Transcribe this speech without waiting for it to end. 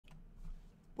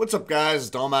What's up, guys?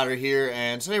 It's Matter here,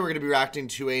 and today we're going to be reacting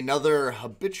to another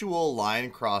Habitual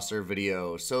Linecrosser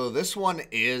video. So this one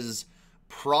is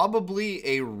probably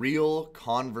a real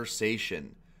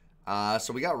conversation.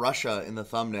 So we got Russia in the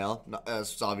thumbnail.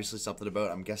 It's obviously something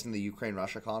about, I'm guessing, the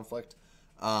Ukraine-Russia conflict.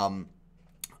 Other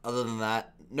than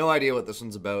that, no idea what this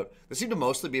one's about. They seem to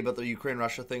mostly be about the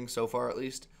Ukraine-Russia thing so far, at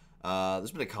least.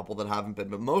 There's been a couple that haven't been,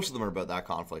 but most of them are about that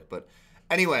conflict. But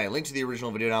anyway, link to the original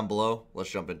video down below.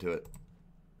 Let's jump into it.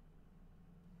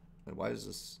 And why is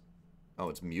this? Oh,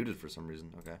 it's muted for some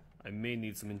reason. Okay. I may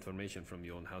need some information from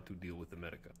you on how to deal with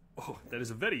America. Oh, that is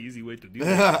a very easy way to deal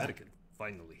with America.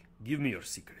 Finally, give me your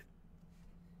secret.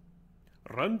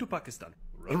 Run to Pakistan.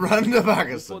 Run to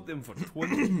Pakistan. Fought them for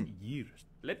 20 years.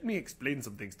 Let me explain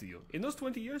some things to you. In those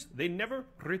 20 years, they never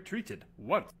retreated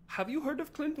once. Have you heard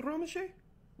of Clint Romeshay?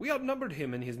 We outnumbered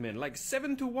him and his men like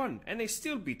 7-1, and they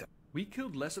still beat us. We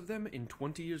killed less of them in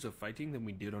 20 years of fighting than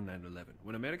we did on 9/11.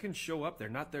 When Americans show up, they're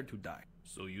not there to die.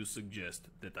 So you suggest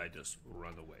that I just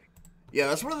run away? Yeah,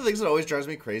 that's one of the things that always drives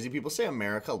me crazy. People say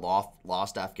America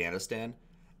lost Afghanistan,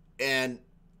 and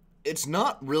it's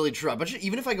not really true. I bet you,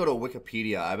 even if I go to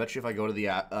Wikipedia, I bet you if I go to the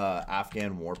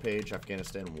Afghan war page,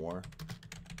 Afghanistan war,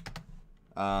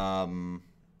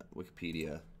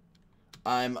 Wikipedia,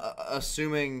 I'm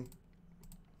assuming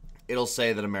it'll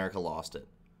say that America lost it.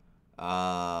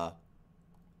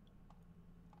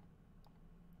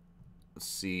 Let's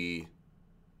see.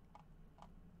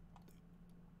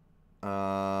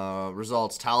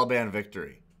 Results: Taliban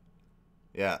victory.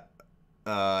 Yeah.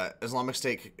 Islamic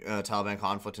State Taliban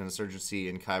conflict and insurgency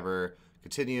in Khyber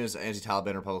continues.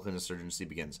 Anti-Taliban Republican insurgency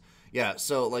begins. Yeah,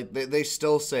 so like they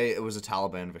still say it was a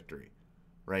Taliban victory,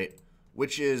 right?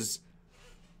 Which is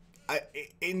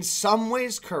in some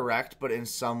ways correct, but in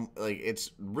some, like,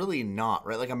 it's really not,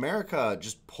 right? Like, America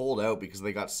just pulled out because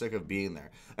they got sick of being there.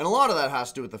 And a lot of that has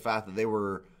to do with the fact that they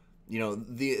were, you know,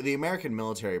 the American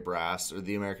military brass, or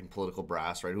the American political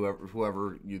brass, right?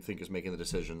 Whoever you think is making the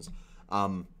decisions,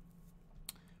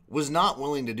 was not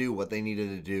willing to do what they needed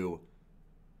to do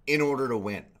in order to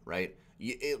win, right?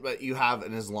 You have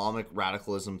an Islamic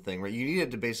radicalism thing, right? You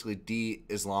needed to basically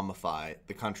de-Islamify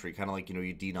the country, kind of like, you know,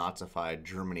 you denazified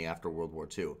Germany after World War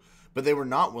II. But they were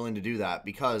not willing to do that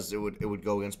because it would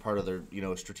go against part of their, you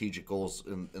know, strategic goals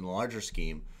in the larger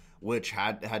scheme, which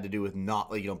had to do with not,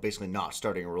 like, you know, basically not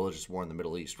starting a religious war in the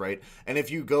Middle East, right? And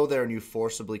if you go there and you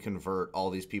forcibly convert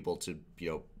all these people to, you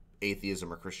know,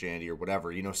 atheism or Christianity or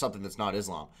whatever, you know, something that's not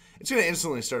Islam, it's going to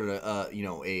instantly start you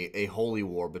know, a holy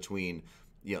war between,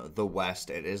 you know, the West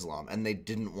and Islam, and they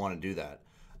didn't want to do that.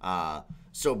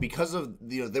 So because of,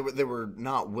 you know, they were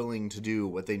not willing to do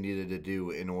what they needed to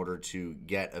do in order to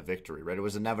get a victory, right? It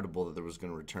was inevitable that there was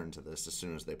going to return to this as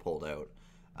soon as they pulled out.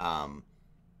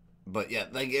 But yeah,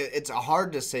 like it's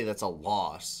hard to say that's a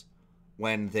loss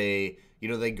when they, you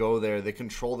know, they go there, they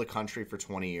control the country for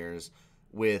 20 years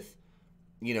with,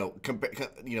 you know,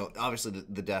 obviously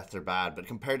the deaths are bad, but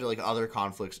compared to like other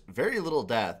conflicts, very little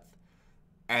death.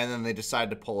 And then they decide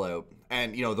to pull out.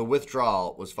 And, you know, the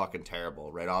withdrawal was fucking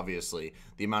terrible, right? Obviously,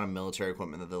 the amount of military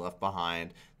equipment that they left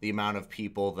behind, the amount of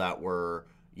people that were,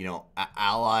 you know,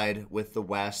 allied with the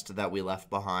West that we left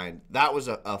behind, that was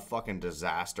a fucking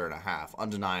disaster and a half,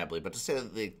 undeniably. But to say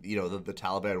that, you know, the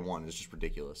Taliban won is just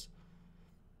ridiculous.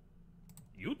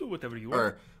 You do whatever you want.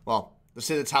 Or, well, to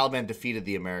say the Taliban defeated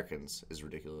the Americans is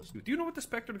ridiculous. Do you know what the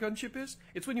Spectre gunship is?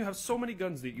 It's when you have so many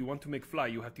guns that you want to make fly,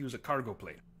 you have to use a cargo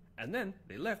plane. And then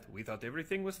they left. We thought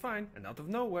everything was fine, and out of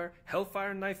nowhere,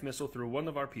 Hellfire knife missile through one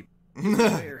of our people.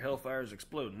 I hear Hellfires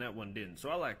explode, and that one didn't. So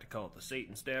I like to call it the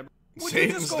Satan stabber. Would you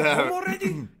just go home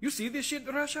already? You see this shit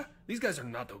in Russia? These guys are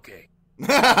not okay.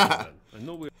 I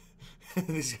know we're...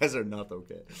 These guys are not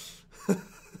okay.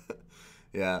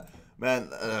 Yeah,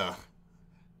 man.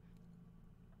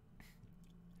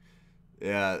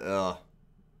 Yeah.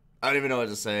 I don't even know what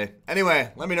to say.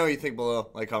 Anyway, let me know what you think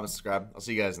below. Like, comment, subscribe. I'll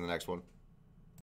see you guys in the next one.